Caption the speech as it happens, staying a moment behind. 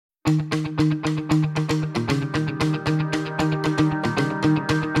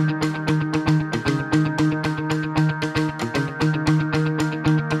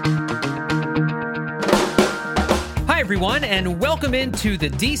Welcome into the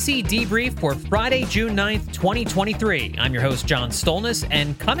DC Debrief for Friday, June 9th, 2023. I'm your host, John Stolnis,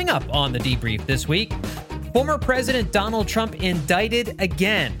 and coming up on the Debrief this week, former President Donald Trump indicted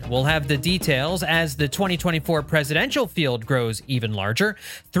again. We'll have the details as the 2024 presidential field grows even larger.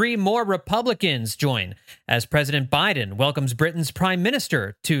 3 more Republicans join as President Biden welcomes Britain's prime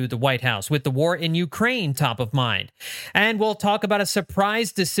minister to the White House with the war in Ukraine top of mind. And we'll talk about a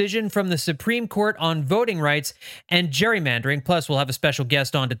surprise decision from the Supreme Court on voting rights and gerrymandering. Plus, we'll have a special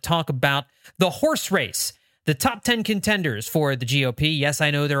guest on to talk about the horse race. The top 10 contenders for the GOP. Yes, I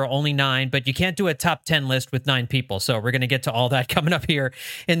know there are only 9, but you can't do a top 10 list with 9 people. So we're going to get to all that coming up here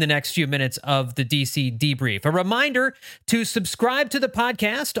in the next few minutes of the DC Debrief. A reminder to subscribe to the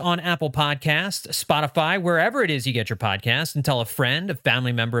podcast on Apple Podcasts, Spotify, wherever it is you get your podcast, and tell a friend, a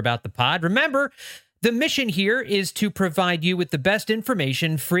family member about the pod. Remember, the mission here is to provide you with the best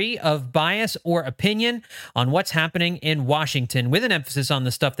information free of bias or opinion on what's happening in Washington, with an emphasis on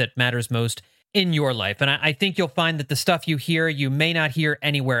the stuff that matters most in your life. And I think you'll find that the stuff you hear, you may not hear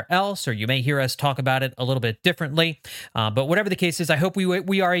anywhere else, or you may hear us talk about it a little bit differently. But whatever the case is, I hope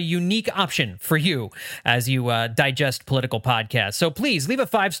we are a unique option for you as you digest political podcasts. So please leave a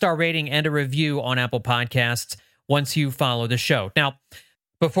 5-star rating and a review on Apple Podcasts once you follow the show. Now,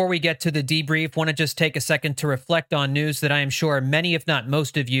 before we get to the debrief, want to just take a second to reflect on news that I am sure many, if not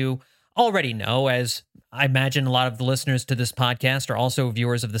most of you, already know, as I imagine a lot of the listeners to this podcast are also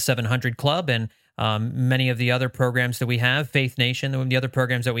viewers of the 700 Club and many of the other programs that we have, Faith Nation, the other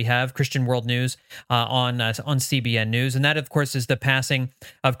programs that we have, Christian World News on CBN News. And that, of course, is the passing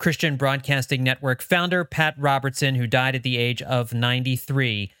of Christian Broadcasting Network founder Pat Robertson, who died at the age of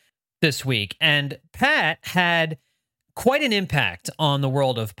 93 this week. And Pat had quite an impact on the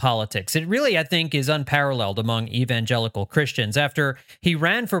world of politics. It really, I think, is unparalleled among evangelical Christians. After he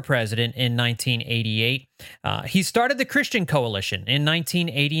ran for president in 1988, he started the Christian Coalition in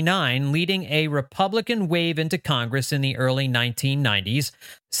 1989, leading a Republican wave into Congress in the early 1990s.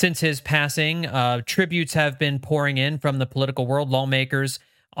 Since his passing, tributes have been pouring in from the political world, lawmakers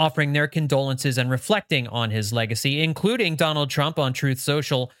offering their condolences and reflecting on his legacy, including Donald Trump on Truth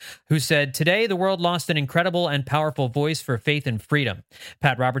Social, who said, "Today, the world lost an incredible and powerful voice for faith and freedom.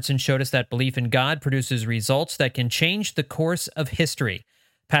 Pat Robertson showed us that belief in God produces results that can change the course of history.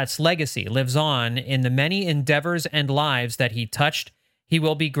 Pat's legacy lives on in the many endeavors and lives that he touched. He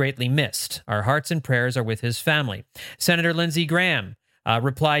will be greatly missed. Our hearts and prayers are with his family." Senator Lindsey Graham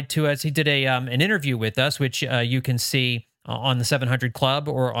replied to us. He did an interview with us, which you can see on the 700 Club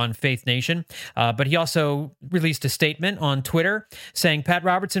or on Faith Nation. But he also released a statement on Twitter saying Pat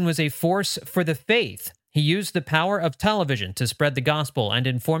Robertson was a force for the faith. He used the power of television to spread the gospel and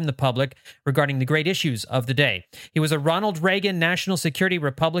inform the public regarding the great issues of the day. He was a Ronald Reagan national security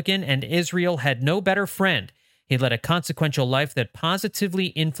Republican, and Israel had no better friend. He led a consequential life that positively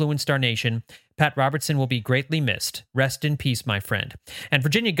influenced our nation. Pat Robertson will be greatly missed. Rest in peace, my friend. And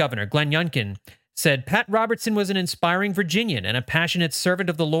Virginia Governor Glenn Youngkin said Pat Robertson was an inspiring Virginian and a passionate servant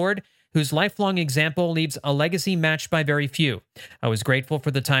of the Lord whose lifelong example leaves a legacy matched by very few. I was grateful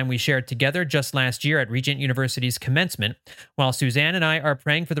for the time we shared together just last year at Regent University's commencement. While Suzanne and I are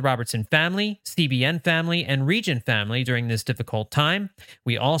praying for the Robertson family, CBN family, and Regent family during this difficult time,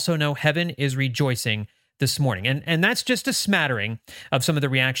 we also know heaven is rejoicing this morning. And that's just a smattering of some of the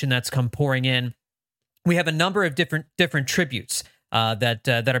reaction that's come pouring in. We have a number of different tributes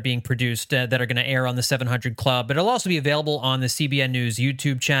that are being produced that are going to air on the 700 Club, but it'll also be available on the CBN News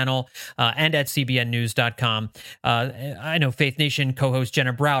YouTube channel and at cbnnews.com. I know Faith Nation co-host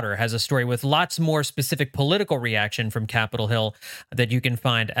Jenna Browder has a story with lots more specific political reaction from Capitol Hill that you can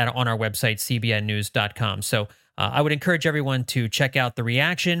find on our website, cbnnews.com. So I would encourage everyone to check out the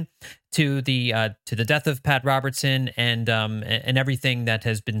reaction to the death of Pat Robertson and everything that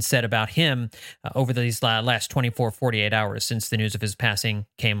has been said about him over these last 48 hours since the news of his passing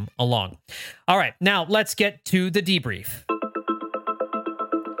came along. All right, now let's get to the debrief.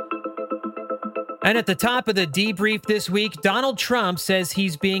 And at the top of the debrief this week, Donald Trump says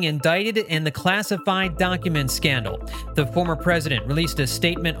he's being indicted in the classified documents scandal. The former president released a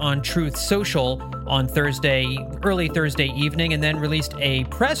statement on Truth Social on early Thursday evening, and then released a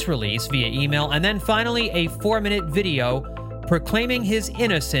press release via email, and then finally a 4-minute video proclaiming his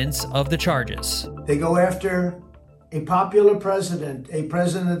innocence of the charges. They go after a popular president, a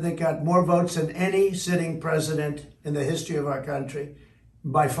president that got more votes than any sitting president in the history of our country,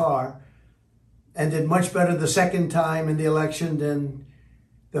 by far, and did much better the second time in the election than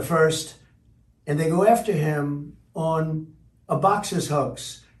the first. And they go after him on a boxes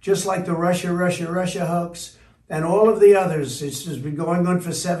hoax, just like the Russia hoax and all of the others. It's just been going on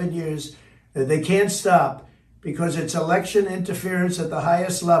for 7 years. They can't stop. because it's election interference at the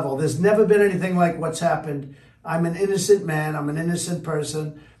highest level. There's never been anything like what's happened. I'm an innocent man. I'm an innocent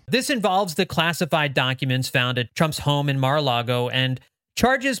person. This involves the classified documents found at Trump's home in Mar-a-Lago and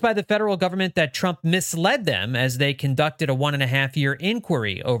charges by the federal government that Trump misled them as they conducted a 1.5-year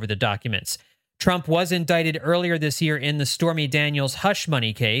inquiry over the documents. Trump was indicted earlier this year in the Stormy Daniels hush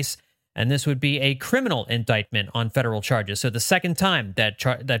money case, and this would be a criminal indictment on federal charges. So the second time that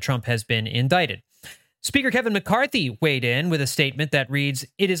Trump has been indicted. Speaker Kevin McCarthy weighed in with a statement that reads,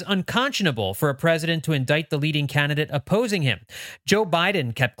 "It is unconscionable for a president to indict the leading candidate opposing him. Joe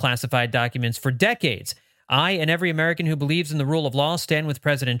Biden kept classified documents for decades. I and every American who believes in the rule of law stand with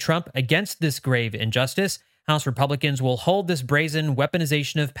President Trump against this grave injustice. House Republicans will hold this brazen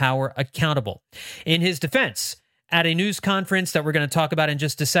weaponization of power accountable." In his defense, at a news conference that we're going to talk about in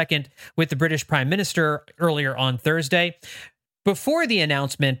just a second with the British Prime Minister earlier on Thursday, before the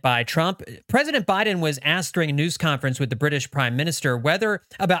announcement by Trump, President Biden was asked during a news conference with the British Prime Minister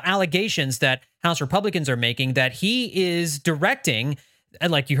about allegations that House Republicans are making that he is directing,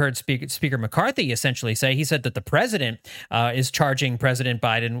 and like you heard Speaker McCarthy essentially say, he said that the president is charging President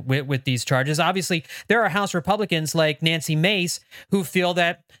Biden with these charges. Obviously, there are House Republicans like Nancy Mace who feel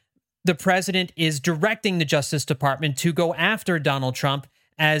that the president is directing the Justice Department to go after Donald Trump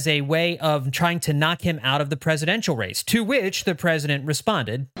as a way of trying to knock him out of the presidential race, to which the president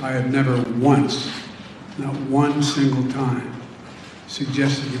responded, "I have never once, not one single time,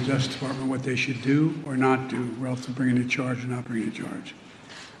 suggested to the Justice Department what they should do or not do relative to bringing a charge or not bringing a charge.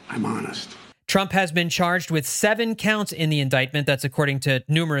 I'm honest." Trump has been charged with 7 counts in the indictment. That's according to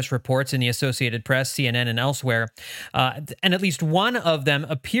numerous reports in the Associated Press, CNN, and elsewhere. And at least one of them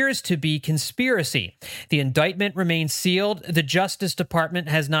appears to be conspiracy. The indictment remains sealed. The Justice Department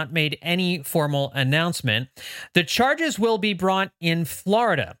has not made any formal announcement. The charges will be brought in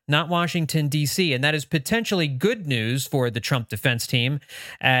Florida, not Washington, D.C., and that is potentially good news for the Trump defense team,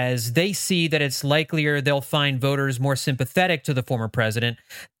 as they see that it's likelier they'll find voters more sympathetic to the former president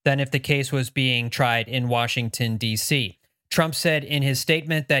than if the case was being tried in Washington, D.C. Trump said in his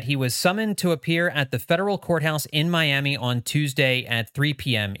statement that he was summoned to appear at the federal courthouse in Miami on Tuesday at 3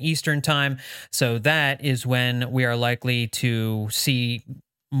 p.m. Eastern Time. So that is when we are likely to see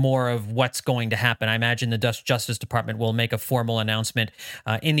more of what's going to happen. I imagine the Justice Department will make a formal announcement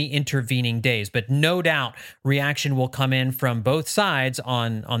in the intervening days. But no doubt reaction will come in from both sides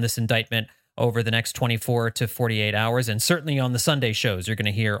on this indictment over the next 24 to 48 hours. And certainly on the Sunday shows, you're going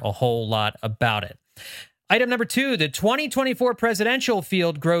to hear a whole lot about it. Item number 2, the 2024 presidential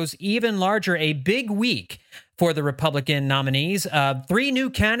field grows even larger. A big week for the Republican nominees. 3 new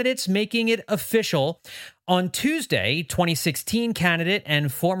candidates making it official. On Tuesday, 2016 candidate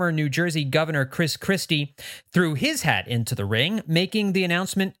and former New Jersey Governor Chris Christie threw his hat into the ring, making the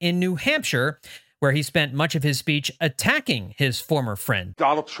announcement in New Hampshire, where he spent much of his speech attacking his former friend.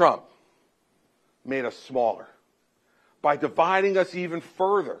 Donald Trump made us smaller by dividing us even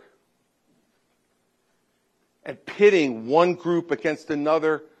further and pitting one group against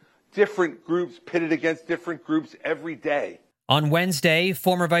another, different groups pitted against different groups every day. On Wednesday,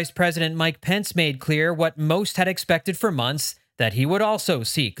 former Vice President Mike Pence made clear what most had expected for months, that he would also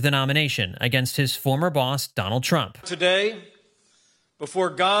seek the nomination against his former boss, Donald Trump. Today, before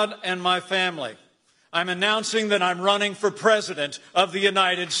God and my family, I'm announcing that I'm running for president of the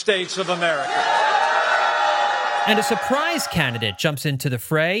United States of America. And a surprise candidate jumps into the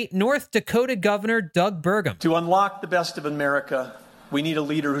fray, North Dakota Governor Doug Burgum. To unlock the best of America, we need a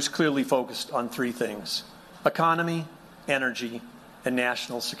leader who's clearly focused on 3 things: economy, energy, and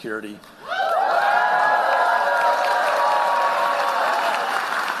national security.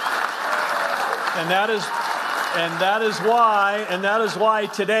 And that is why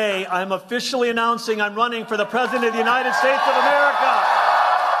today I'm officially announcing I'm running for the President of the United States of America.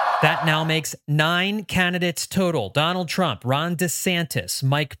 That now makes 9 candidates total. Donald Trump, Ron DeSantis,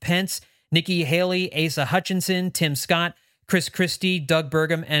 Mike Pence, Nikki Haley, Asa Hutchinson, Tim Scott, Chris Christie, Doug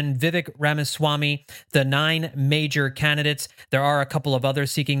Burgum, and Vivek Ramaswamy, the 9 major candidates. There are a couple of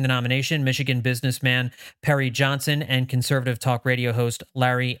others seeking the nomination: Michigan businessman Perry Johnson and conservative talk radio host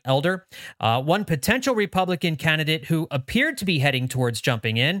Larry Elder. One potential Republican candidate who appeared to be heading towards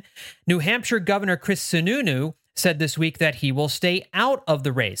jumping in, New Hampshire Governor Chris Sununu, said this week that he will stay out of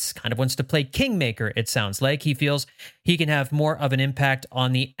the race. Kind of wants to play kingmaker, it sounds like. He feels he can have more of an impact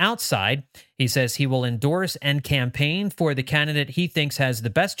on the outside. He says he will endorse and campaign for the candidate he thinks has the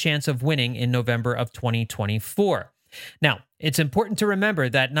best chance of winning in November of 2024. Now, it's important to remember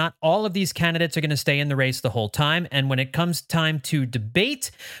that not all of these candidates are going to stay in the race the whole time. And when it comes time to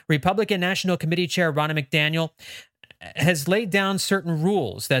debate, Republican National Committee Chair Ronna McDaniel has laid down certain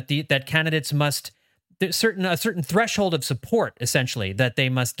rules that candidates must there's a certain threshold of support, essentially, that they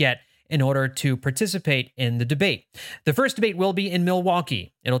must get in order to participate in the debate. The first debate will be in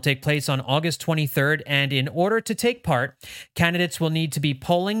Milwaukee. It'll take place on August 23rd, and in order to take part, candidates will need to be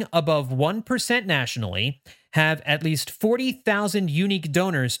polling above 1% nationally, have at least 40,000 unique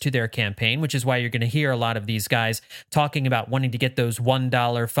donors to their campaign, which is why you're going to hear a lot of these guys talking about wanting to get those $1,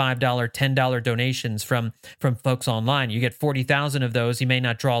 $5, $10 donations from folks online. You get 40,000 of those. You may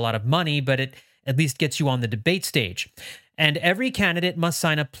not draw a lot of money, but it at least gets you on the debate stage. And every candidate must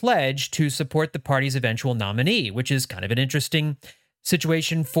sign a pledge to support the party's eventual nominee, which is kind of an interesting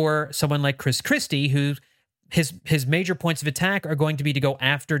situation for someone like Chris Christie, who his major points of attack are going to be to go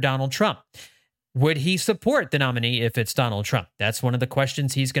after Donald Trump. Would he support the nominee if it's Donald Trump? That's one of the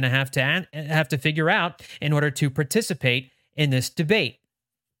questions he's going to have to figure out in order to participate in this debate.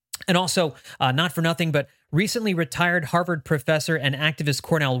 And also, not for nothing, but recently retired Harvard professor and activist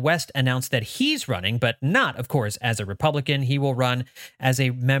Cornel West announced that he's running, but not, of course, as a Republican. He will run as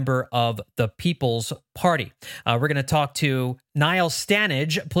a member of the People's Party. We're going to talk to Niall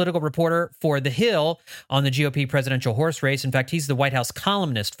Stanage, political reporter for The Hill, on the GOP presidential horse race. In fact, he's the White House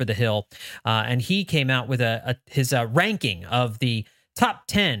columnist for The Hill, and he came out with his ranking of the top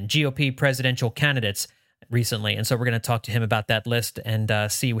 10 GOP presidential candidates recently. And so we're going to talk to him about that list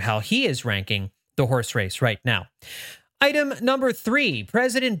and see how he is ranking the horse race right now. Item number 3,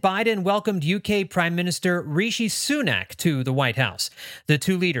 President Biden welcomed UK Prime Minister Rishi Sunak to the White House. The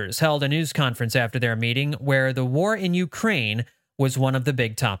two leaders held a news conference after their meeting where the war in Ukraine was one of the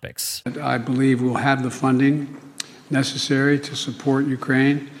big topics. I believe we'll have the funding necessary to support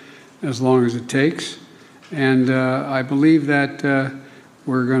Ukraine as long as it takes. And I believe that that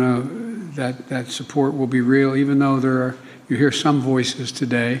support will be real, even though you hear some voices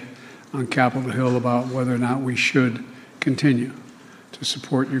today on Capitol Hill about whether or not we should continue to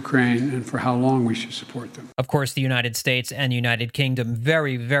support Ukraine and for how long we should support them. Of course, the United States and United Kingdom,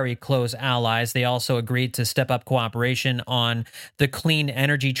 very, very close allies. They also agreed to step up cooperation on the clean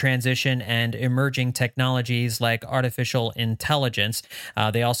energy transition and emerging technologies like artificial intelligence.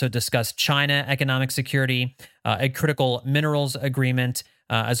 They also discussed China economic security, a critical minerals agreement,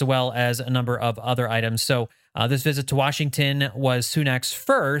 as well as a number of other items. So this visit to Washington was Sunak's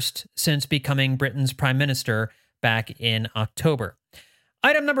first since becoming Britain's prime minister back in October.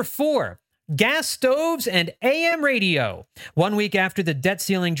 Item number 4, gas stoves and AM radio. 1 week after the debt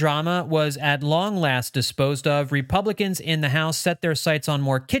ceiling drama was at long last disposed of, Republicans in the House set their sights on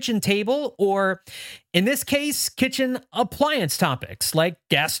more kitchen table, or in this case, kitchen appliance topics like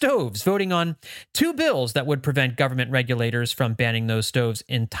gas stoves, voting on 2 bills that would prevent government regulators from banning those stoves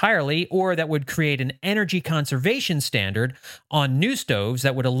entirely, or that would create an energy conservation standard on new stoves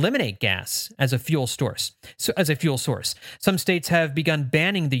that would eliminate gas as a fuel source. Some states have begun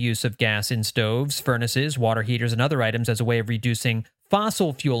banning the use of gas in stoves, furnaces, water heaters, and other items as a way of reducing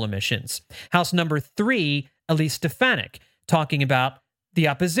fossil fuel emissions. House number 3, Elise Stefanik, talking about the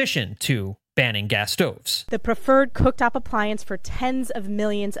opposition to banning gas stoves. The preferred cooktop appliance for tens of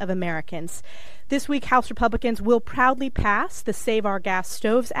millions of Americans. This week, House Republicans will proudly pass the Save Our Gas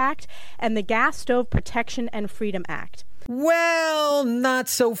Stoves Act and the Gas Stove Protection and Freedom Act. Well, not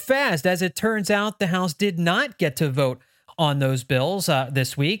so fast. As it turns out, the House did not get to vote on those bills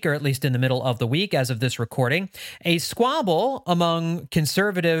this week, or at least in the middle of the week as of this recording. A squabble among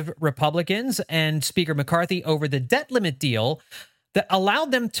conservative Republicans and Speaker McCarthy over the debt limit deal that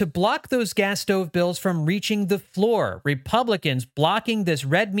allowed them to block those gas stove bills from reaching the floor. Republicans blocking this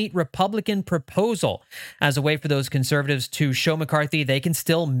red meat Republican proposal as a way for those conservatives to show McCarthy they can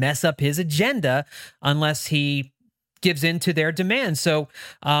still mess up his agenda unless he gives in to their demands. So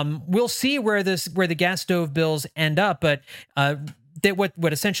we'll see where the gas stove bills end up. But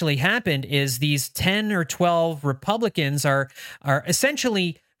what essentially happened is these 10 or 12 Republicans are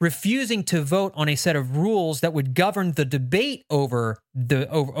essentially refusing to vote on a set of rules that would govern the debate over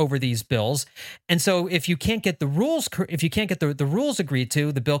these bills. And so if you can't get the rules agreed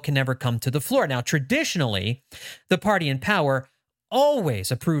to, the bill can never come to the floor. Now, traditionally, the party in power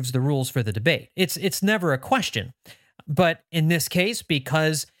always approves the rules for the debate. It's never a question. But in this case,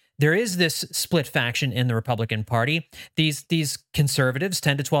 because there is this split faction in the Republican Party, these conservatives,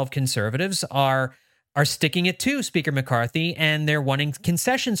 10 to 12 conservatives, are sticking it to Speaker McCarthy, and they're wanting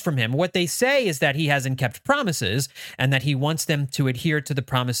concessions from him. What they say is that he hasn't kept promises and that he wants them to adhere to the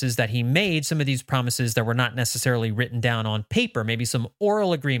promises that he made, some of these promises that were not necessarily written down on paper, maybe some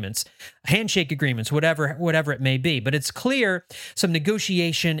oral agreements, handshake agreements, whatever it may be. But it's clear some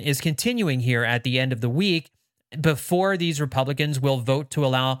negotiation is continuing here at the end of the week before these Republicans will vote to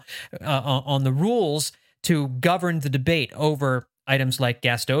allow on the rules to govern the debate over items like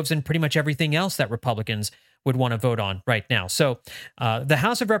gas stoves and pretty much everything else that Republicans would want to vote on right now. So the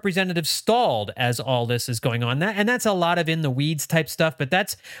House of Representatives stalled as all this is going on. And that's a lot of in the weeds type stuff, but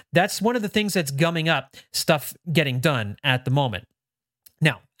that's one of the things that's gumming up stuff getting done at the moment.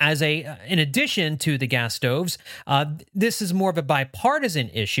 Now, in addition to the gas stoves, this is more of a bipartisan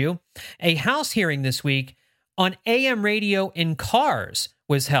issue. A House hearing this week on AM radio in cars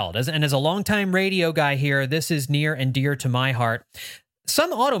was held. As a longtime radio guy here, this is near and dear to my heart.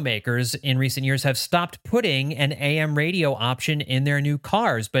 Some automakers in recent years have stopped putting an AM radio option in their new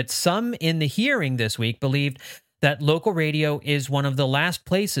cars, but some in the hearing this week believed that local radio is one of the last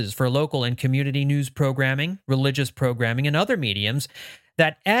places for local and community news programming, religious programming, and other mediums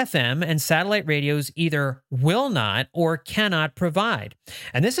that FM and satellite radios either will not or cannot provide.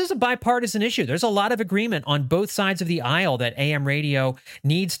 And this is a bipartisan issue. There's a lot of agreement on both sides of the aisle that AM radio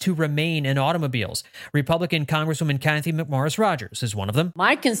needs to remain in automobiles. Republican Congresswoman Kathy McMorris Rodgers is one of them.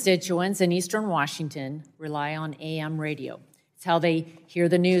 My constituents in Eastern Washington rely on AM radio. It's how they hear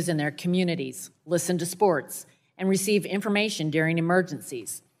the news in their communities, listen to sports, and receive information during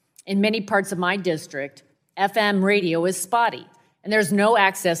emergencies. In many parts of my district, FM radio is spotty, and there's no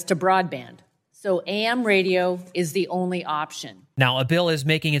access to broadband. So AM radio is the only option. Now, a bill is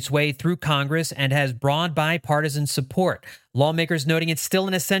making its way through Congress and has broad bipartisan support. Lawmakers noting it's still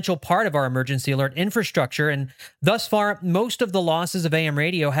an essential part of our emergency alert infrastructure, and thus far, most of the losses of AM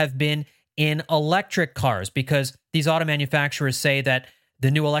radio have been in electric cars because these auto manufacturers say that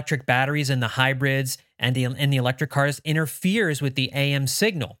the new electric batteries in the hybrids and in the electric cars interferes with the AM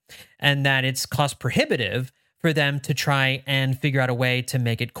signal, and that it's cost prohibitive for them to try and figure out a way to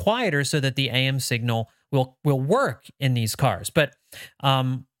make it quieter so that the AM signal will work in these cars. But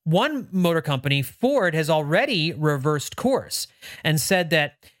one motor company, Ford, has already reversed course and said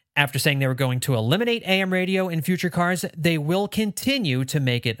that after saying they were going to eliminate AM radio in future cars, they will continue to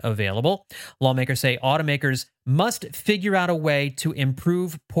make it available. Lawmakers say automakers must figure out a way to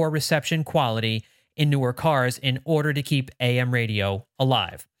improve poor reception quality in newer cars in order to keep AM radio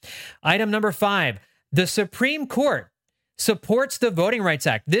alive. Item number 5. The Supreme Court supports the Voting Rights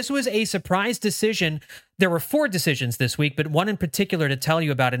Act. This was a surprise decision. There were 4 decisions this week, but one in particular to tell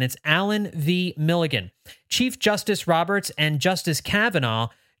you about, and it's Allen v. Milligan. Chief Justice Roberts and Justice Kavanaugh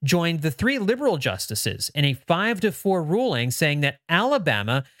joined the 3 liberal justices in a 5-4 ruling saying that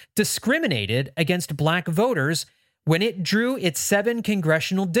Alabama discriminated against black voters when it drew its 7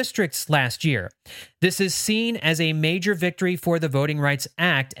 congressional districts last year. This is seen as a major victory for the Voting Rights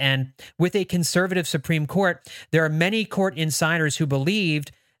Act, and with a conservative Supreme Court, there are many court insiders who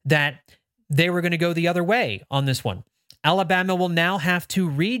believed that they were going to go the other way on this one. Alabama will now have to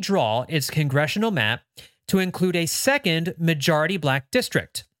redraw its congressional map to include a second majority black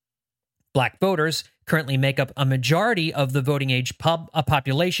district. Black voters currently make up a majority of the voting age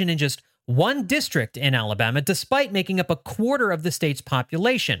population in just one district in Alabama, despite making up a quarter of the state's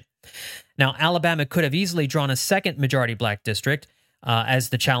population. Now, Alabama could have easily drawn a second majority black district, as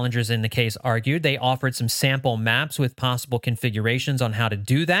the challengers in the case argued. They offered some sample maps with possible configurations on how to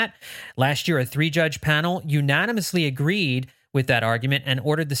do that. Last year, a 3-judge panel unanimously agreed with that argument and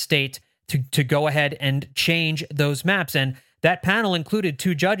ordered the state to go ahead and change those maps. And that panel included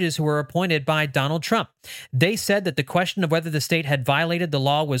 2 judges who were appointed by Donald Trump. They said that the question of whether the state had violated the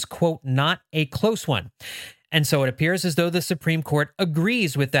law was, quote, not a close one. And so it appears as though the Supreme Court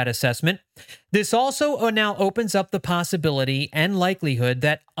agrees with that assessment. This also now opens up the possibility and likelihood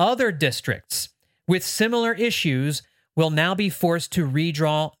that other districts with similar issues will now be forced to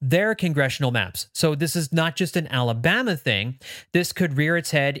redraw their congressional maps. So this is not just an Alabama thing. This could rear its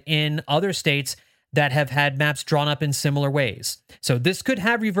head in other states that have had maps drawn up in similar ways. So this could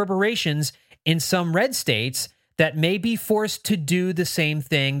have reverberations in some red states that may be forced to do the same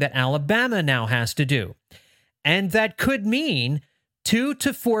thing that Alabama now has to do. And that could mean 2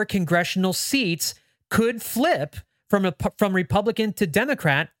 to 4 congressional seats could flip from Republican to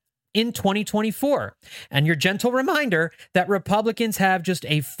Democrat in 2024. And your gentle reminder that Republicans have just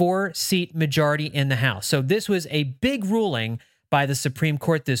a 4-seat majority in the House. So this was a big ruling by the Supreme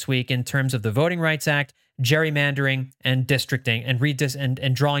Court this week in terms of the Voting Rights Act, gerrymandering, and districting,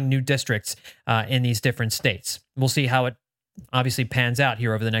 and drawing new districts in these different states. We'll see how it obviously pans out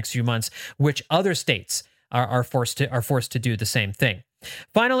here over the next few months, which other states are forced to do the same thing.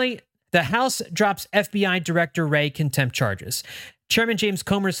 Finally, the House drops FBI Director Wray contempt charges. Chairman James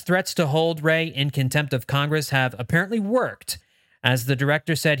Comer's threats to hold Wray in contempt of Congress have apparently worked, as the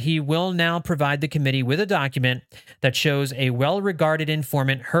director said he will now provide the committee with a document that shows a well-regarded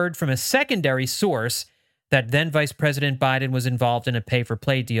informant heard from a secondary source that then Vice President Biden was involved in a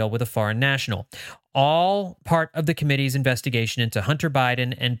pay-for-play deal with a foreign national. all part of the committee's investigation into Hunter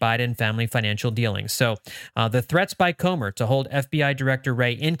Biden and Biden family financial dealings. So the threats by Comer to hold FBI Director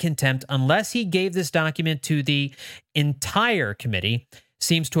Wray in contempt unless he gave this document to the entire committee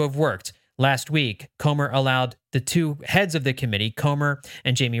seems to have worked. Last week, Comer allowed the two heads of the committee, Comer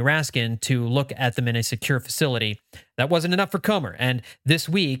and Jamie Raskin, to look at them in a secure facility. That wasn't enough for Comer. And this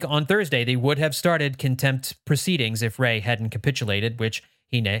week, on Thursday, they would have started contempt proceedings if Wray hadn't capitulated, which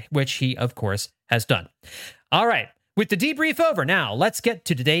he, of course, has done. All right, with the debrief over, now let's get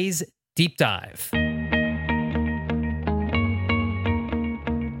to today's deep dive.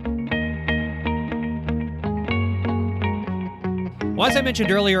 Well, as I mentioned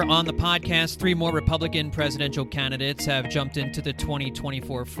earlier on the podcast, 3 more Republican presidential candidates have jumped into the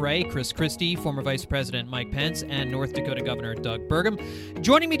 2024 fray. Chris Christie, former Vice President Mike Pence, and North Dakota Governor Doug Burgum.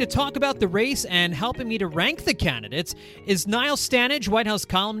 Joining me to talk about the race and helping me to rank the candidates is Niall Stanage, White House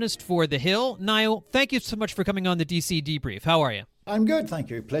columnist for The Hill. Niall, thank you so much for coming on the DC Debrief. How are you? I'm good, thank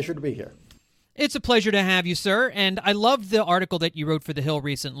you. Pleasure to be here. It's a pleasure to have you, sir. And I loved the article that you wrote for The Hill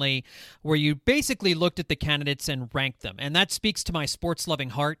recently where you basically looked at the candidates and ranked them. And that speaks to my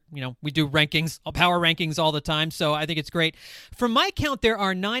sports-loving heart. You know, we do rankings, power rankings all the time, so I think it's great. From my count, there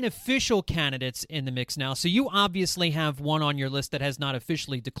are 9 official candidates in the mix now. So you obviously have one on your list that has not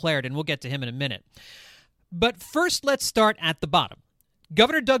officially declared, and we'll get to him in a minute. But first, let's start at the bottom.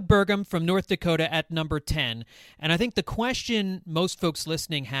 Governor Doug Burgum from North Dakota at number 10. And I think the question most folks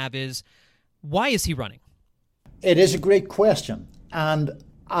listening have is, why is he running? It is a great question, and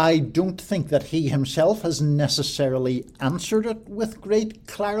I don't think that he himself has necessarily answered it with great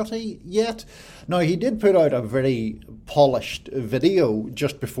clarity yet. Now, he did put out a very polished video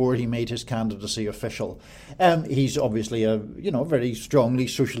just before he made his candidacy official. He's obviously a very strongly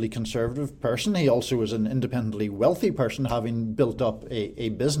socially conservative person. He also is an independently wealthy person, having built up a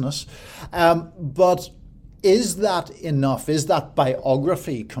business. But is that enough? Is that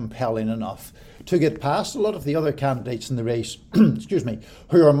biography compelling enough to get past a lot of the other candidates in the race, excuse me,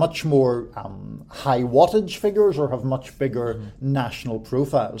 who are much more high wattage figures or have much bigger national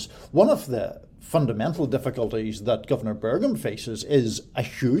profiles? One of the fundamental difficulties that Governor Burgum faces is a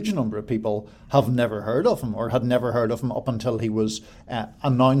huge number of people have never heard of him or had never heard of him up until he was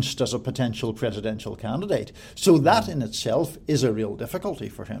announced as a potential presidential candidate. So that in itself is a real difficulty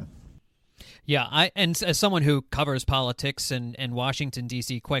for him. Yeah, and as someone who covers politics in Washington,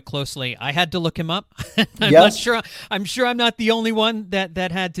 D.C. quite closely, I had to look him up. I'm sure I'm not the only one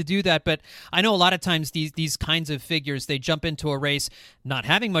that had to do that, but I know a lot of times these kinds of figures, they jump into a race not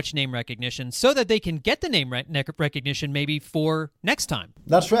having much name recognition so that they can get the name recognition maybe for next time.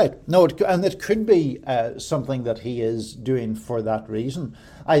 That's right. No, and it could be something that he is doing for that reason.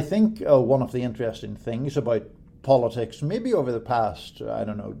 I think one of the interesting things about politics, maybe over the past,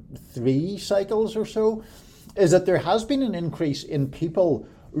 3 cycles or so, is that there has been an increase in people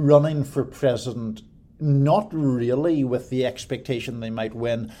running for president, not really with the expectation they might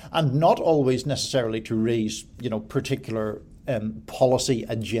win, and not always necessarily to raise, particular policy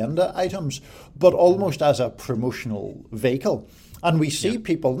agenda items, but almost as a promotional vehicle. And we see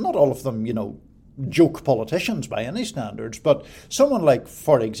people, not all of them, joke politicians by any standards, but someone like,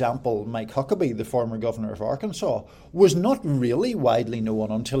 for example, Mike Huckabee, the former governor of Arkansas, was not really widely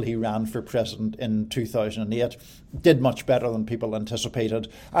known until he ran for president in 2008, did much better than people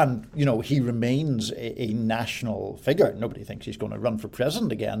anticipated, and, he remains a national figure. Nobody thinks he's going to run for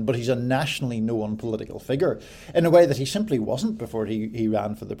president again, but he's a nationally known political figure in a way that he simply wasn't before he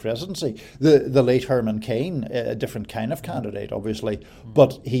ran for the presidency. The late Herman Cain, a different kind of candidate, obviously,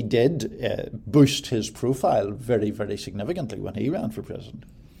 but he did boost his profile very, very significantly when he ran for president.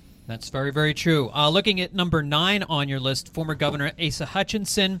 That's very, very true. Looking at number 9 on your list, former Governor Asa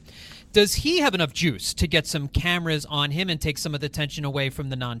Hutchinson. Does he have enough juice to get some cameras on him and take some of the tension away from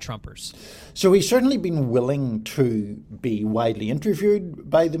the non-Trumpers? So he's certainly been willing to be widely interviewed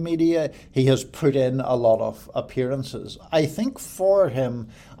by the media. He has put in a lot of appearances. I think for him,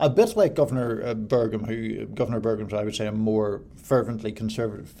 a bit like Governor Burgum's, I would say, a more fervently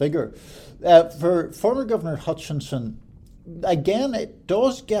conservative figure. For former Governor Hutchinson, again, it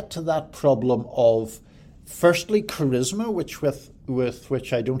does get to that problem of, firstly, charisma, with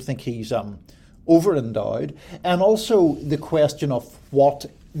which I don't think he's over-endowed, and also the question of what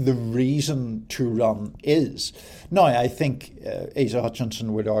the reason to run is. Now, I think Asa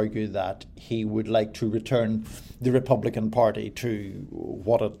Hutchinson would argue that he would like to return the Republican Party to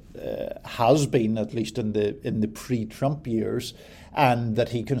what it has been, at least in the pre-Trump years, and that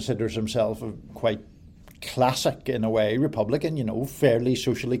he considers himself a quite classic, in a way, Republican, fairly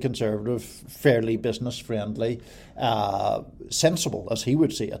socially conservative, fairly business friendly, sensible, as he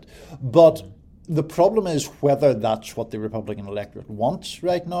would see it. But The problem is whether that's what the Republican electorate wants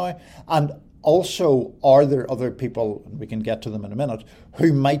right now, and also, are there other people, and we can get to them in a minute,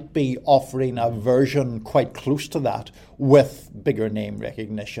 who might be offering a version quite close to that with bigger name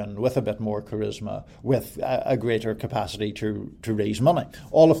recognition, with a bit more charisma, with a greater capacity to raise money?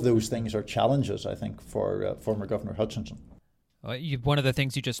 All of those things are challenges, I think, for former Governor Hutchinson. One of the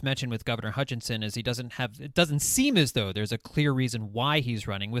things you just mentioned with Governor Hutchinson is it doesn't seem as though there's a clear reason why he's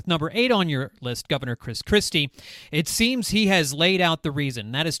running. With number 8 on your list, Governor Chris Christie, it seems he has laid out the reason,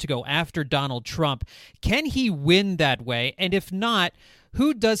 and that is to go after Donald Trump. Can he win that way? And if not,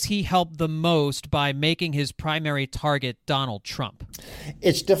 who does he help the most by making his primary target Donald Trump?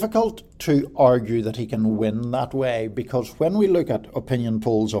 It's difficult to argue that he can win that way, because when we look at opinion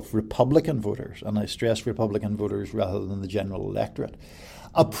polls of Republican voters, and I stress Republican voters rather than the general electorate,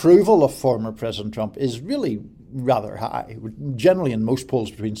 approval of former President Trump is really rather high, generally in most polls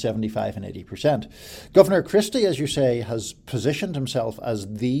between 75 and 80%. Governor Christie, as you say, has positioned himself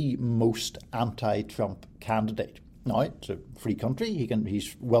as the most anti-Trump candidate. Now, it's a free country.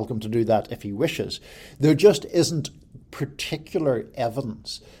 He's welcome to do that if he wishes. There just isn't particular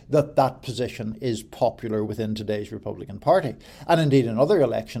evidence that that position is popular within today's Republican Party. And indeed, in other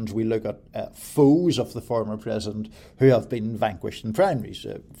elections, we look at foes of the former president who have been vanquished in primaries,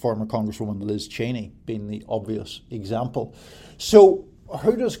 former Congresswoman Liz Cheney being the obvious example. So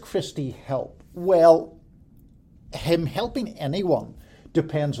who does Christie help? Well, him helping anyone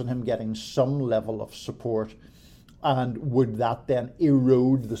depends on him getting some level of support. And would that then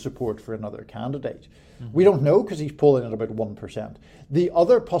erode the support for another candidate? Mm-hmm. We don't know, because he's polling at about 1%. The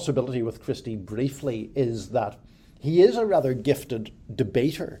other possibility with Christie, briefly, is that he is a rather gifted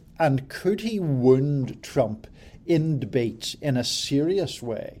debater. And could he wound Trump in debates in a serious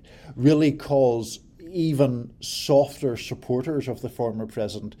way, really cause even softer supporters of the former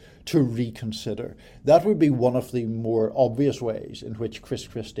president to reconsider? That would be one of the more obvious ways in which Chris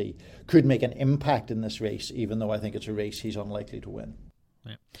Christie could make an impact in this race, even though I think it's a race he's unlikely to win.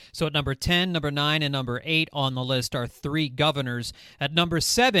 Yeah. So at number 10, number 9, and number 8 on the list are 3 governors. At number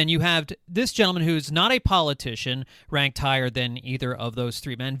 7, you have this gentleman who's not a politician, ranked higher than either of those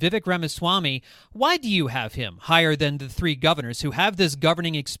 3 men, Vivek Ramaswamy. Why do you have him higher than the 3 governors who have this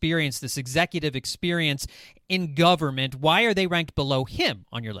governing experience, this executive experience in government? Why are they ranked below him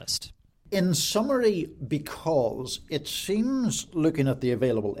on your list? In summary, because it seems, looking at the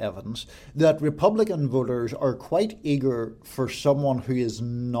available evidence, that Republican voters are quite eager for someone who is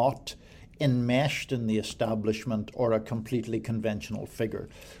not enmeshed in the establishment or a completely conventional figure.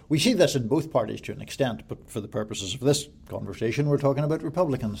 We see this in both parties to an extent, but for the purposes of this conversation, we're talking about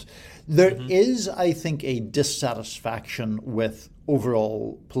Republicans. There is, I think, a dissatisfaction with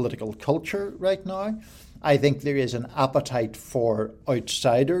overall political culture right now. I think there is an appetite for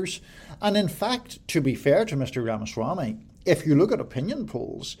outsiders. And in fact, to be fair to Mr. Ramaswamy, if you look at opinion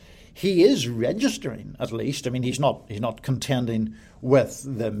polls, he is registering, at least. I mean, he's not contending with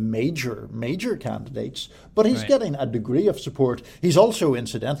the major candidates, but he's getting a degree of support. He's also,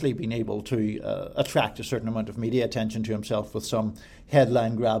 incidentally, been able to attract a certain amount of media attention to himself with some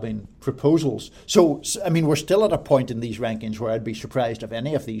headline-grabbing proposals. So, I mean, we're still at a point in these rankings where I'd be surprised if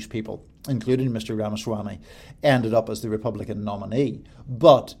any of these people, including Mr. Ramaswamy, ended up as the Republican nominee.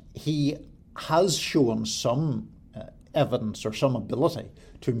 But he has shown some evidence or some ability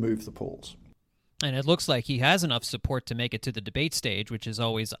to move the polls. And it looks like he has enough support to make it to the debate stage, which is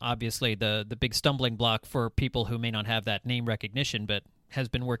always obviously the big stumbling block for people who may not have that name recognition, but has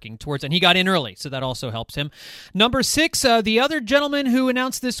been working towards. And he got in early, so that also helps him. Number 6, the other gentleman who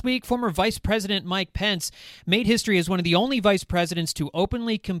announced this week, former Vice President Mike Pence, made history as one of the only vice presidents to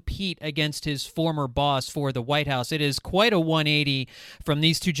openly compete against his former boss for the White House. It is quite a 180 from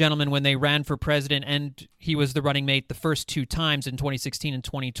these two gentlemen when they ran for president, and he was the running mate the first 2 times in 2016 and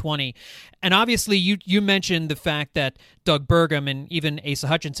 2020. And obviously, you mentioned the fact that Doug Burgum and even Asa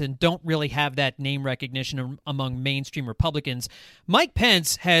Hutchinson don't really have that name recognition among mainstream Republicans. Mike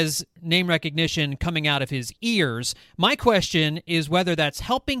Pence has name recognition coming out of his ears. My question is whether that's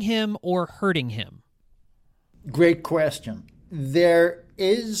helping him or hurting him. Great question. There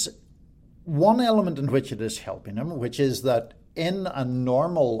is one element in which it is helping him, which is that in a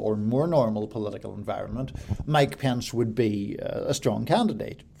normal or more normal political environment, Mike Pence would be a strong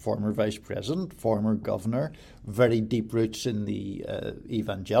candidate. Former vice president, former governor, very deep roots in the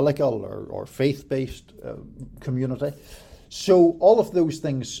evangelical or faith-based community. So all of those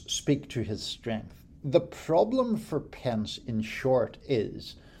things speak to his strength. The problem for Pence, in short,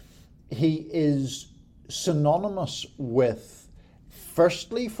 is he is synonymous with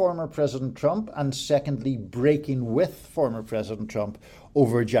firstly, former President Trump, and secondly, breaking with former President Trump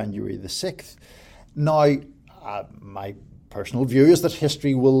over January the 6th. Now, my personal view is that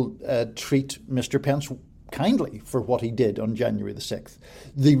history will treat Mr. Pence kindly for what he did on January the 6th.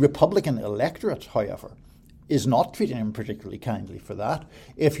 The Republican electorate, however, is not treating him particularly kindly for that.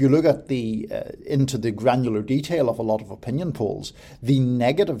 If you look at into the granular detail of a lot of opinion polls, the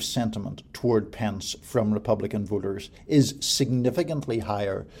negative sentiment toward Pence from Republican voters is significantly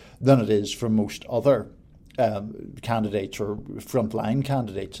higher than it is from most other candidates, or frontline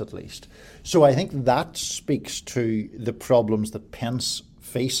candidates at least. So I think that speaks to the problems that Pence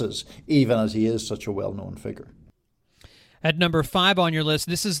faces, even as he is such a well-known figure. At number 5 on your list,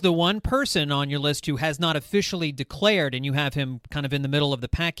 this is the one person on your list who has not officially declared, and you have him kind of in the middle of the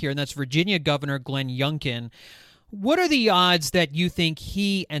pack here, and that's Virginia Governor Glenn Youngkin. What are the odds that you think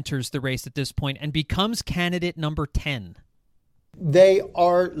he enters the race at this point and becomes candidate number 10? They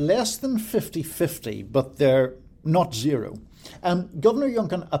are less than 50-50, but they're not zero. Governor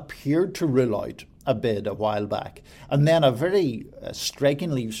Youngkin appeared to rule out a bid a while back, and then a very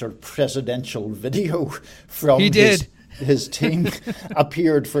strikingly sort of presidential video from his team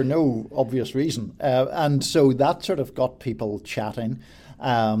appeared for no obvious reason. And so that sort of got people chatting,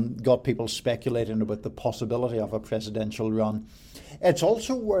 got people speculating about the possibility of a presidential run. It's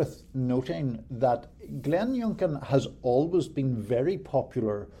also worth noting that Glenn Youngkin has always been very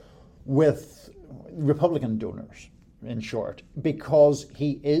popular with Republican donors, in short, because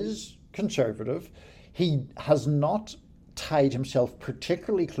he is conservative. He has not tied himself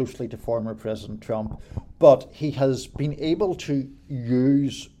particularly closely to former President Trump, but he has been able to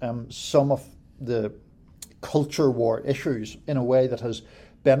use some of the culture war issues in a way that has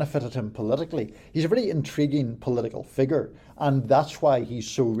benefited him politically. He's a very intriguing political figure, and that's why he's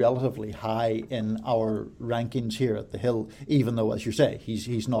so relatively high in our rankings here at the Hill, even though, as you say,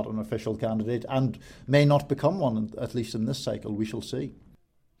 he's not an official candidate and may not become one, at least in this cycle. We shall see.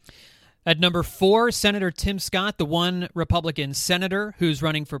 At number 4, Senator Tim Scott, the one Republican senator who's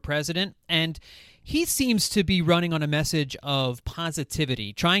running for president, and he seems to be running on a message of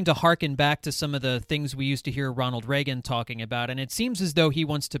positivity, trying to hearken back to some of the things we used to hear Ronald Reagan talking about, and it seems as though he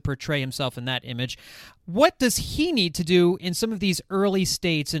wants to portray himself in that image. What does he need to do in some of these early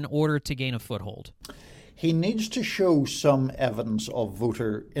states in order to gain a foothold? He needs to show some evidence of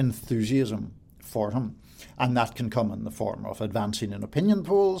voter enthusiasm for him. And that can come in the form of advancing in opinion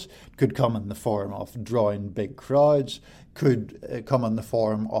polls, could come in the form of drawing big crowds, could come in the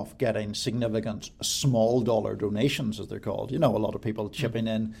form of getting significant small dollar donations, as they're called. You know, a lot of people chipping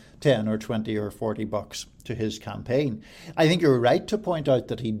in 10 or 20 or 40 bucks to his campaign. I think you're right to point out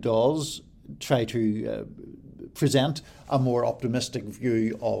that he does try to present a more optimistic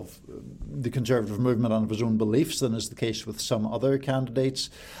view of the Conservative movement and of his own beliefs than is the case with some other candidates.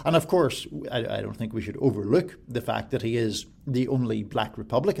 And of course, I don't think we should overlook the fact that he is the only black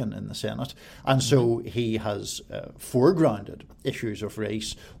Republican in the Senate. And so he has foregrounded issues of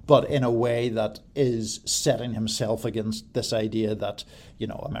race, but in a way that is setting himself against this idea that, you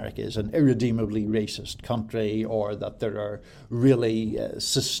know, America is an irredeemably racist country, or that there are really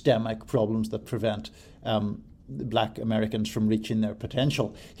systemic problems that prevent black Americans from reaching their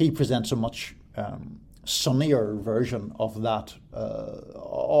potential. He presents a much sunnier version of that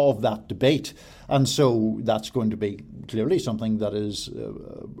debate, and so that's going to be clearly something that is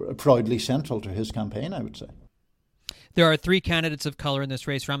proudly central to his campaign, I would say. There are 3 candidates of color in this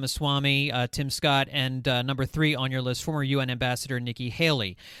race: Ramaswamy, Tim Scott, and number 3 on your list, former UN Ambassador Nikki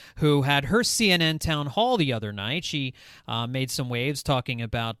Haley, who had her CNN town hall the other night. She made some waves talking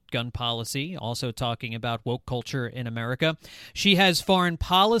about gun policy, also talking about woke culture in America. She has foreign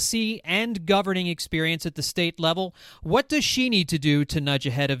policy and governing experience at the state level. What does she need to do to nudge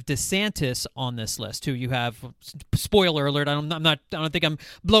ahead of DeSantis on this list, who you have, spoiler alert, I don't think I'm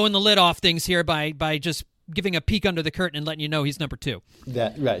blowing the lid off things here by just giving a peek under the curtain and letting you know he's number 2.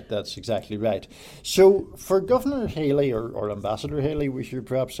 Right, that's exactly right. So for Governor Haley, or Ambassador Haley, we should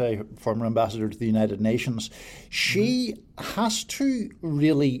perhaps say, former ambassador to the United Nations, she has to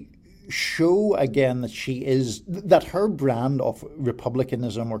really show again that her brand of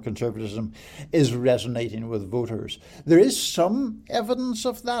republicanism or conservatism is resonating with voters. There is some evidence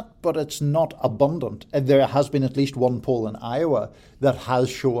of that, but it's not abundant. There has been at least one poll in Iowa that has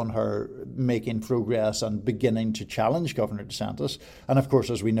shown her making progress and beginning to challenge Governor DeSantis. And of course,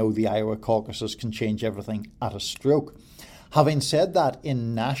 as we know, the Iowa caucuses can change everything at a stroke. Having said that,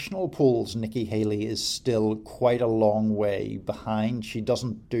 in national polls, Nikki Haley is still quite a long way behind. She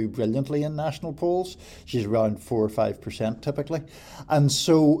doesn't do brilliantly in national polls. She's around 4 or 5% typically. And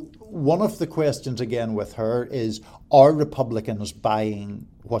so one of the questions again with her is, are Republicans buying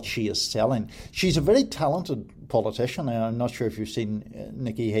what she is selling? She's a very talented politician, and I'm not sure if you've seen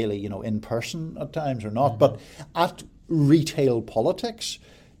Nikki Haley, in person at times or not, but at retail politics,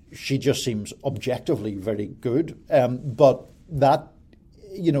 she just seems objectively very good. But that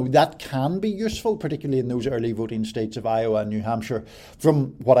can be useful, particularly in those early voting states of Iowa and New Hampshire.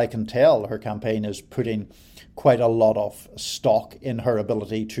 From what I can tell, her campaign is putting quite a lot of stock in her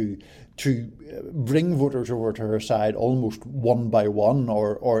ability to bring voters over to her side almost one by one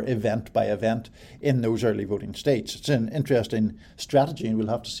or event by event in those early voting states. It's an interesting strategy, and we'll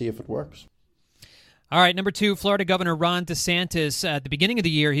have to see if it works. All right, number 2, Florida Governor Ron DeSantis. At the beginning of the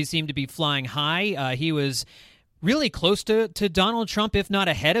year, he seemed to be flying high. He was really close to Donald Trump, if not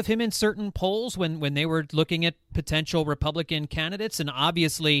ahead of him in certain polls when they were looking at potential Republican candidates. And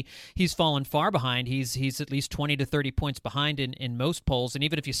obviously, he's fallen far behind. He's at least 20 to 30 points behind in most polls. And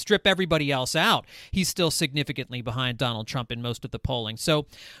even if you strip everybody else out, he's still significantly behind Donald Trump in most of the polling. So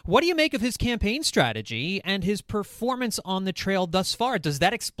what do you make of his campaign strategy and his performance on the trail thus far? Does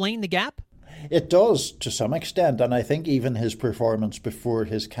that explain the gap? It does, to some extent, and I think even his performance before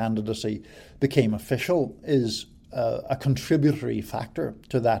his candidacy became official is a contributory factor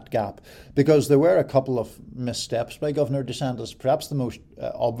to that gap, because there were a couple of missteps by Governor DeSantis, perhaps the most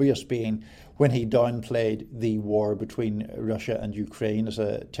obvious being when he downplayed the war between Russia and Ukraine as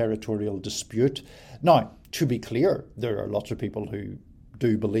a territorial dispute. Now, to be clear, there are lots of people who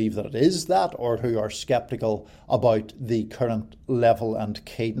do believe that it is that, or who are sceptical about the current level and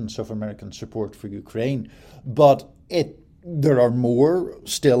cadence of American support for Ukraine. But there are more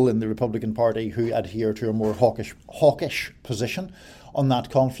still in the Republican Party who adhere to a more hawkish position on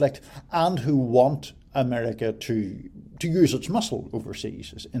that conflict, and who want America to use its muscle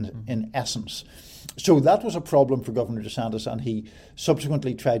overseas, in essence. So that was a problem for Governor DeSantis, and he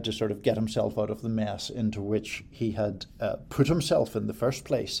subsequently tried to sort of get himself out of the mess into which he had put himself in the first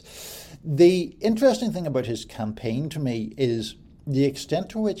place. The interesting thing about his campaign to me is the extent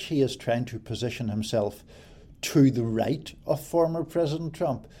to which he is trying to position himself to the right of former President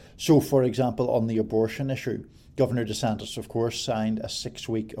Trump. So, for example, on the abortion issue, Governor DeSantis, of course, signed a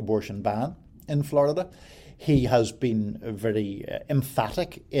 6-week abortion ban in Florida. He has been very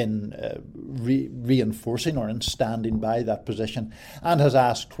emphatic in reinforcing or in standing by that position, and has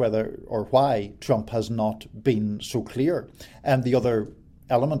asked whether or why Trump has not been so clear. And the other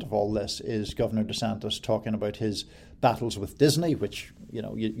element of all this is Governor DeSantis talking about his battles with Disney, which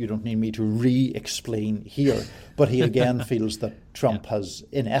you don't need me to re-explain here, but he again feels that Trump has,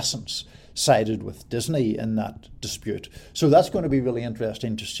 in essence, sided with Disney in that dispute. So that's going to be really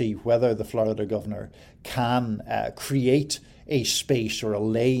interesting to see whether the Florida governor can create a space or a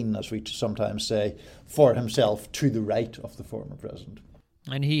lane, as we sometimes say, for himself to the right of the former president.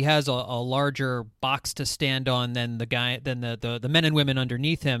 And he has a larger box to stand on than the men and women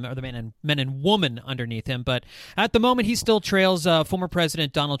underneath him, or the men and woman underneath him. But at the moment, he still trails former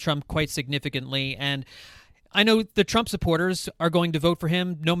President Donald Trump quite significantly. And I know the Trump supporters are going to vote for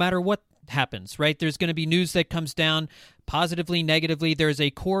him no matter what happens, right? There's going to be news that comes down positively, negatively. There's a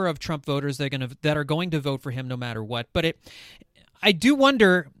core of Trump voters that are going to vote for him no matter what. But I do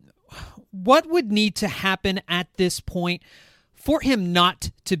wonder what would need to happen at this point for him not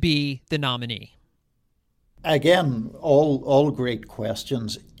to be the nominee. Again, all great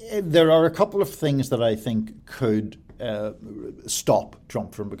questions. There are a couple of things that I think could stop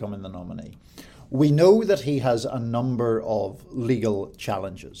Trump from becoming the nominee. We know that he has a number of legal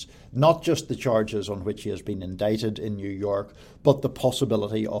challenges, not just the charges on which he has been indicted in New York, but the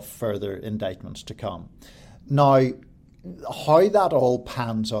possibility of further indictments to come. Now, how that all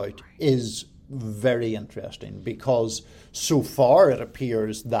pans out is very interesting, because so far it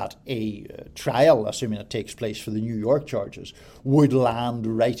appears that a trial, assuming it takes place for the New York charges, would land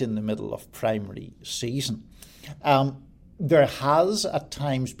right in the middle of primary season. There has at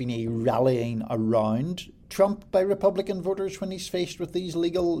times been a rallying around Trump by Republican voters when he's faced with these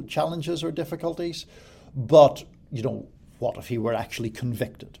legal challenges or difficulties. But, what if he were actually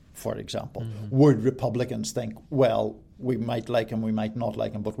convicted, for example? Mm-hmm. Would Republicans think, well, we might like him, we might not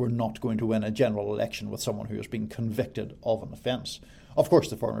like him, but we're not going to win a general election with someone who has been convicted of an offence? Of course,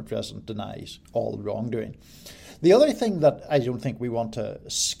 the former president denies all wrongdoing. The other thing that I don't think we want to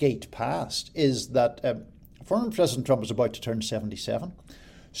skate past is that former President Trump is about to turn 77.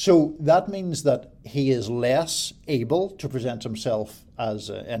 So that means that he is less able to present himself as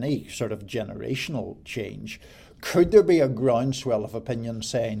any sort of generational change. Could there be a groundswell of opinion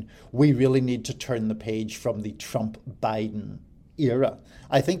saying we really need to turn the page from the Trump-Biden era?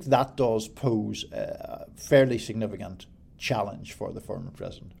 I think that does pose a fairly significant challenge for the former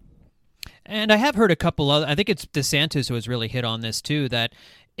president. And I have heard a couple other, I think it's DeSantis who has really hit on this too, that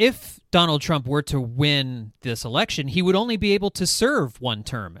if Donald Trump were to win this election, he would only be able to serve one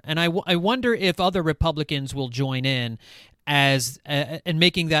term. And I wonder if other Republicans will join in as and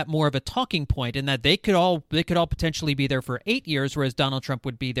making that more of a talking point, and that they could all potentially be there for 8 years, whereas Donald Trump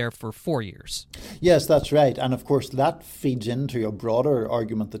would be there for 4 years. Yes, that's right. And of course, that feeds into a broader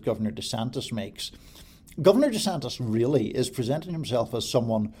argument that Governor DeSantis makes. Governor DeSantis really is presenting himself as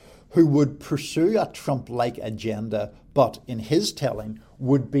someone who would pursue a Trump-like agenda, but in his telling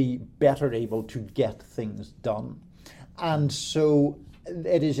would be better able to get things done. And so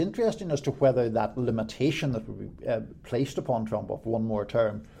it is interesting as to whether that limitation that would be placed upon Trump of one more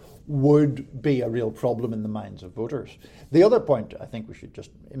term would be a real problem in the minds of voters. The other point I think we should just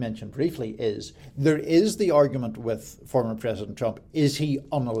mention briefly is there is the argument with former President Trump, is he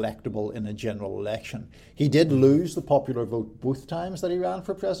unelectable in a general election? He did lose the popular vote both times that he ran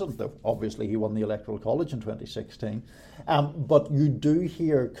for president, though obviously he won the Electoral College in 2016. But you do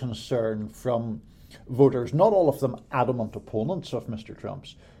hear concern from voters, not all of them adamant opponents of Mr.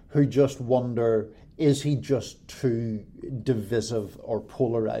 Trump's, who just wonder, is he just too divisive or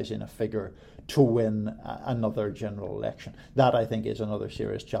polarizing a figure to win another general election? That, I think, is another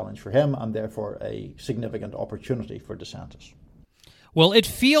serious challenge for him and therefore a significant opportunity for DeSantis. Well, it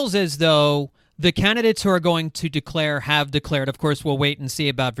feels as though the candidates who are going to declare have declared. Of course, we'll wait and see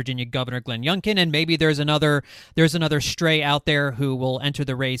about Virginia Governor Glenn Youngkin, and maybe there's another stray out there who will enter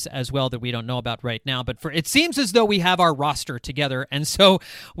the race as well that we don't know about right now. But it seems as though we have our roster together, and so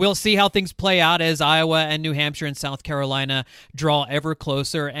we'll see how things play out as Iowa and New Hampshire and South Carolina draw ever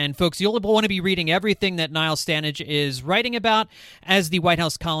closer. And folks, you'll want to be reading everything that Niall Stanage is writing about as the White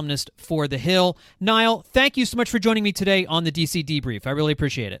House columnist for The Hill. Niall, thank you so much for joining me today on the DC Debrief. I really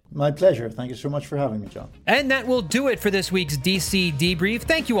appreciate it. My pleasure. Thank you so much for having me, John. And that will do it for this week's DC Debrief.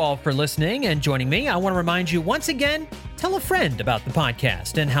 Thank you all for listening and joining me. I want to remind you once again, tell a friend about the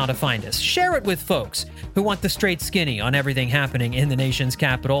podcast and how to find us. Share it with folks who want the straight skinny on everything happening in the nation's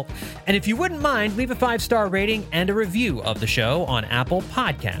capital. And if you wouldn't mind, leave a 5-star rating and a review of the show on Apple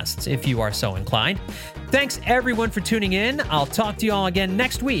Podcasts if you are so inclined. Thanks everyone for tuning in. I'll talk to you all again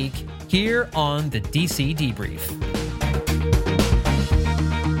next week here on the DC Debrief.